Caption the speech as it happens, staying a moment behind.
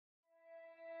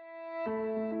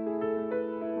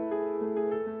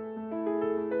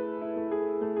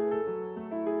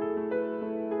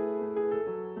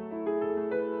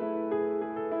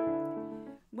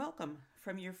Welcome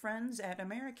from your friends at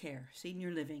AmeriCare Senior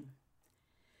Living.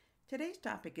 Today's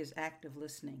topic is active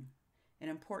listening, an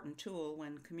important tool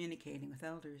when communicating with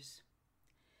elders.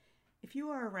 If you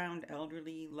are around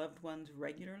elderly loved ones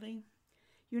regularly,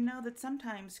 you know that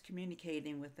sometimes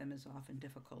communicating with them is often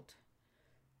difficult.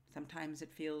 Sometimes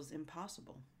it feels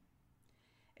impossible.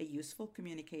 A useful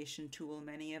communication tool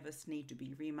many of us need to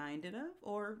be reminded of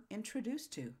or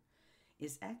introduced to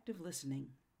is active listening.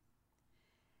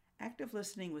 Active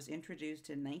listening was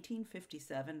introduced in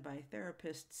 1957 by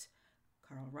therapists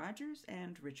Carl Rogers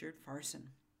and Richard Farson.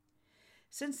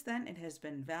 Since then, it has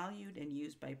been valued and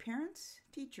used by parents,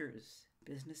 teachers,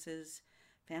 businesses,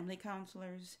 family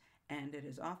counselors, and it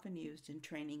is often used in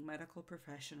training medical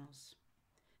professionals.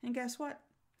 And guess what?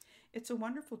 It's a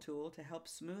wonderful tool to help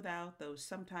smooth out those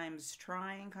sometimes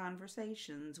trying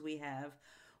conversations we have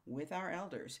with our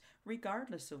elders,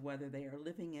 regardless of whether they are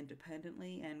living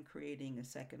independently and creating a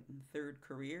second and third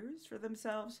careers for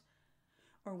themselves,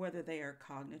 or whether they are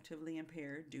cognitively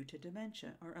impaired due to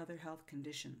dementia or other health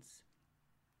conditions.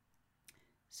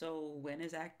 So, when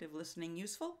is active listening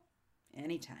useful?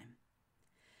 Anytime.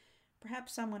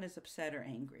 Perhaps someone is upset or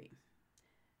angry.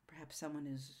 Perhaps someone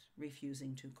is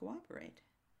refusing to cooperate.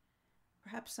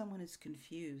 Perhaps someone is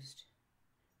confused.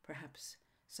 Perhaps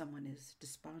someone is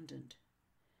despondent.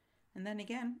 And then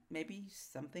again, maybe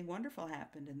something wonderful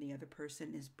happened and the other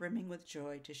person is brimming with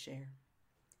joy to share.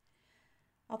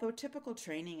 Although typical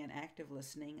training in active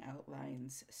listening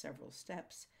outlines several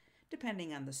steps,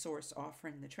 depending on the source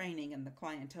offering the training and the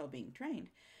clientele being trained,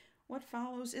 what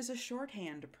follows is a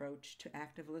shorthand approach to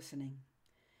active listening.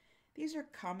 These are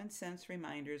common sense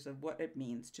reminders of what it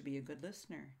means to be a good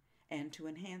listener and to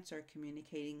enhance our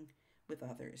communicating with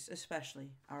others,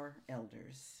 especially our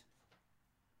elders.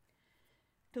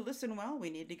 To listen well, we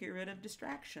need to get rid of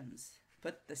distractions.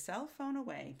 Put the cell phone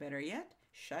away. Better yet,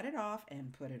 shut it off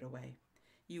and put it away.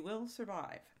 You will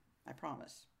survive, I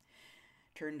promise.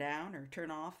 Turn down or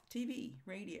turn off TV,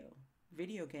 radio,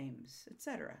 video games,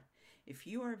 etc. If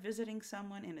you are visiting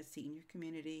someone in a senior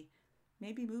community,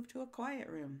 maybe move to a quiet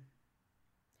room.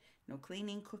 No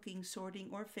cleaning, cooking, sorting,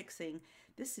 or fixing.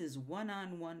 This is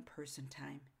one-on-one person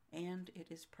time, and it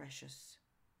is precious.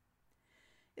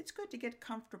 It's good to get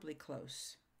comfortably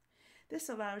close. This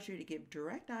allows you to give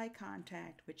direct eye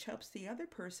contact, which helps the other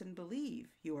person believe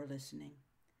you are listening.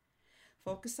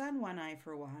 Focus on one eye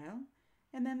for a while,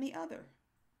 and then the other,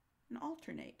 and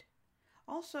alternate.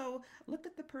 Also, look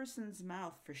at the person's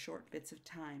mouth for short bits of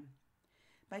time.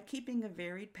 By keeping a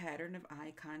varied pattern of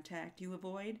eye contact, you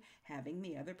avoid having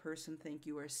the other person think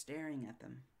you are staring at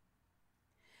them.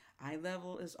 Eye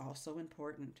level is also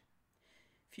important.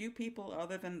 Few people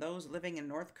other than those living in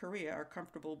North Korea are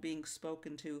comfortable being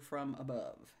spoken to from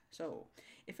above. So,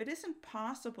 if it isn't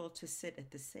possible to sit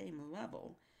at the same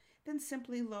level, then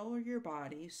simply lower your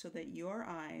body so that your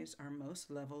eyes are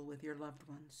most level with your loved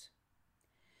ones.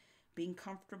 Being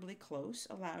comfortably close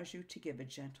allows you to give a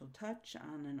gentle touch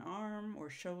on an arm or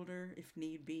shoulder if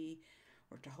need be,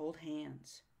 or to hold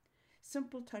hands.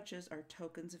 Simple touches are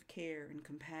tokens of care and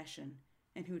compassion,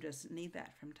 and who doesn't need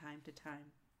that from time to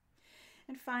time?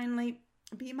 And finally,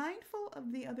 be mindful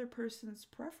of the other person's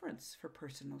preference for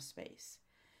personal space.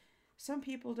 Some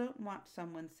people don't want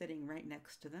someone sitting right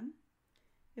next to them.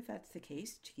 If that's the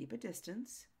case, keep a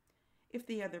distance. If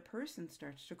the other person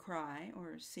starts to cry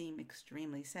or seem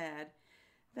extremely sad,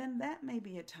 then that may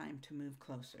be a time to move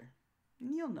closer.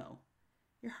 And you'll know.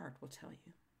 Your heart will tell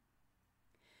you.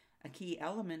 A key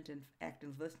element in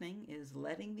active listening is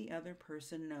letting the other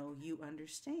person know you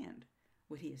understand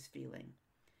what he is feeling.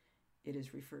 It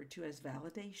is referred to as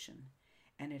validation,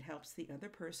 and it helps the other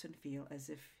person feel as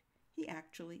if he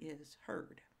actually is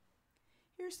heard.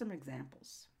 Here are some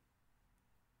examples.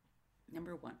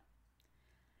 Number 1.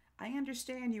 I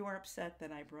understand you are upset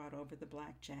that I brought over the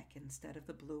blackjack instead of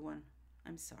the blue one.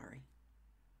 I'm sorry.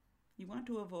 You want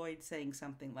to avoid saying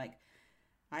something like,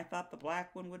 I thought the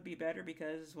black one would be better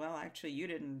because, well, actually you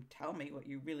didn't tell me what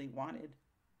you really wanted.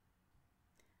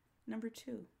 Number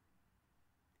 2.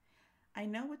 I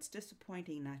know it's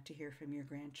disappointing not to hear from your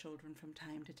grandchildren from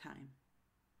time to time.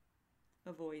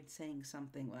 Avoid saying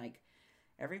something like,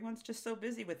 everyone's just so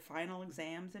busy with final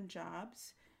exams and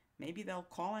jobs. Maybe they'll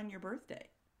call on your birthday.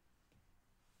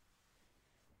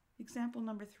 Example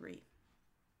number 3.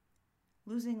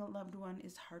 Losing a loved one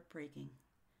is heartbreaking.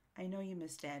 I know you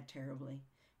miss Dad terribly,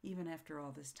 even after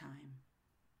all this time.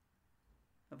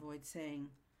 Avoid saying,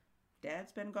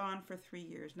 Dad's been gone for 3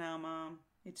 years now, Mom.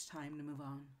 It's time to move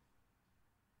on.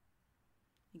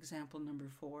 Example number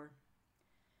 4.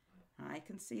 I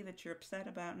can see that you're upset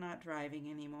about not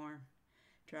driving anymore.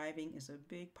 Driving is a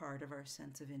big part of our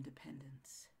sense of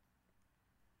independence.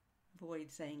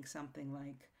 avoid saying something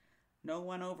like, "No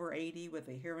one over 80 with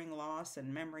a hearing loss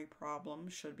and memory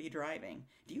problems should be driving.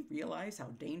 Do you realize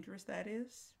how dangerous that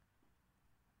is?"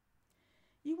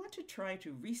 You want to try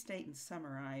to restate and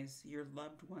summarize your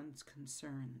loved one's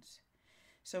concerns.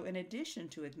 So, in addition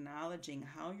to acknowledging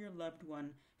how your loved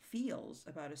one feels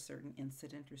about a certain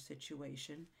incident or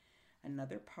situation,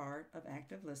 another part of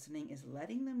active listening is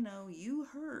letting them know you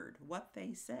heard what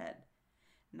they said,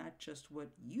 not just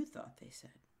what you thought they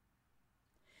said.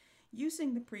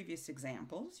 Using the previous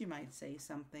examples, you might say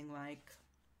something like,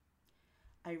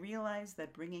 "I realized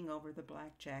that bringing over the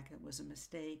black jacket was a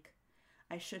mistake.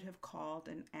 I should have called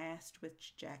and asked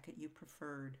which jacket you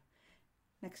preferred.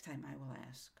 Next time I will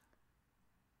ask."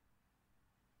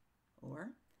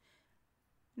 Or,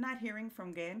 "Not hearing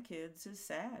from grandkids is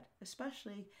sad,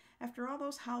 especially after all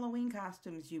those Halloween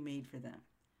costumes you made for them.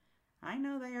 I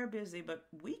know they are busy, but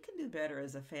we can do better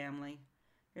as a family.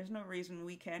 There's no reason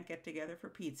we can't get together for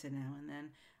pizza now and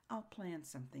then. I'll plan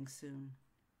something soon."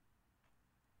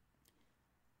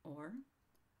 Or,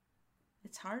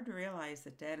 "It's hard to realize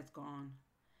that Dad is gone.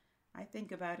 I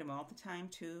think about him all the time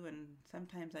too, and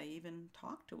sometimes I even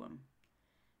talk to him.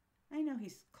 I know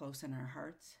he's close in our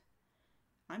hearts.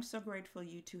 I'm so grateful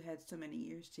you two had so many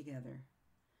years together.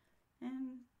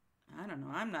 And I don't know,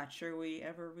 I'm not sure we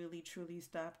ever really truly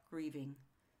stopped grieving,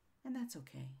 and that's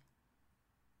okay."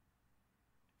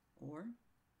 Or,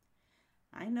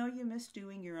 "I know you miss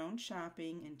doing your own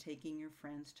shopping and taking your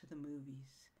friends to the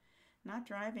movies. Not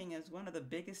driving is one of the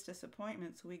biggest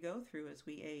disappointments we go through as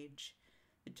we age.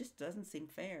 It just doesn't seem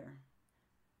fair.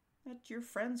 But your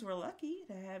friends were lucky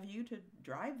to have you to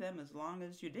drive them as long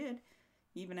as you did,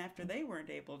 even after they weren't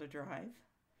able to drive.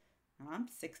 I'm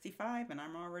 65 and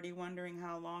I'm already wondering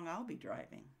how long I'll be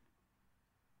driving."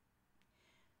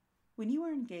 When you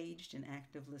are engaged in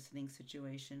active listening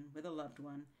situation with a loved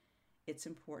one, it's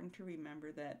important to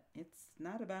remember that it's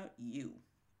not about you.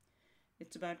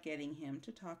 It's about getting him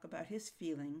to talk about his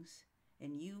feelings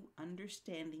and you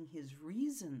understanding his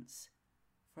reasons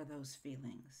for those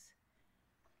feelings.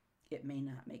 It may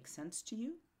not make sense to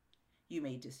you. You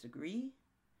may disagree.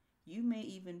 You may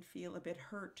even feel a bit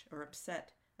hurt or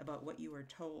upset about what you are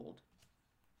told.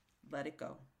 Let it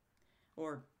go.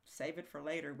 Or save it for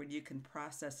later when you can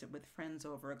process it with friends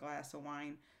over a glass of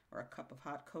wine or a cup of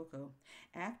hot cocoa.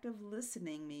 Active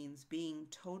listening means being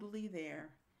totally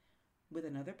there with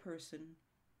another person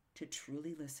to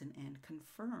truly listen and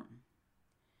confirm.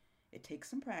 It takes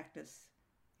some practice,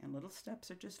 and little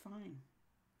steps are just fine.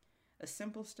 A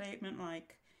simple statement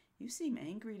like, "You seem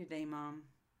angry today,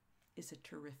 Mom," is a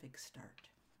terrific start.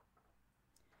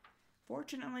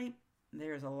 Fortunately,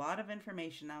 there's a lot of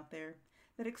information out there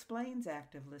that explains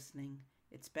active listening,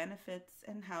 its benefits,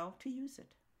 and how to use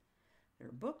it. There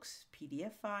are books,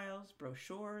 PDF files,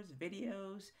 brochures,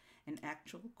 videos, and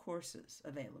actual courses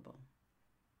available.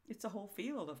 It's a whole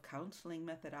field of counseling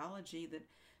methodology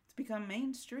that's become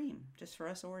mainstream just for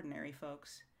us ordinary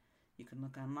folks. You can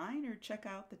look online or check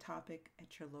out the topic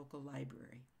at your local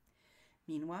library.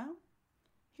 Meanwhile,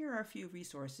 here are a few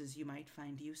resources you might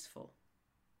find useful.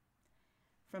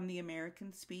 From the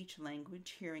American Speech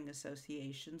Language Hearing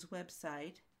Association's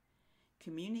website,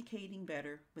 Communicating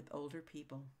Better with Older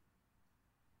People.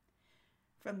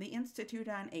 From the Institute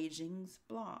on Aging's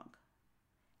blog,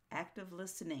 Active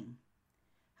Listening,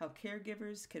 How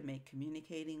Caregivers Can Make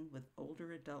Communicating with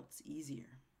Older Adults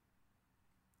Easier.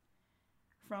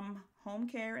 From Home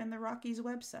Care and the Rockies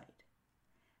website,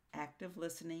 Active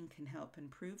Listening Can Help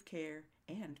Improve Care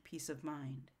and Peace of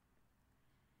Mind.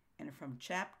 And from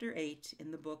Chapter 8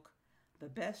 in the book, The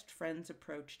Best Friend's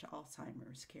Approach to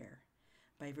Alzheimer's Care,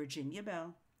 by Virginia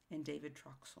Bell and David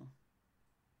Troxel.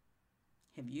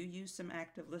 Have you used some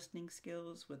active listening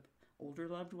skills with older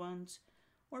loved ones,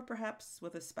 or perhaps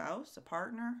with a spouse, a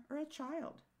partner, or a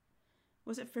child?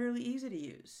 Was it fairly easy to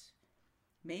use?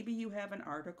 Maybe you have an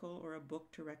article or a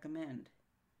book to recommend.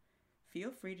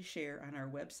 Feel free to share on our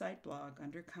website blog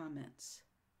under comments.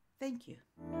 Thank you.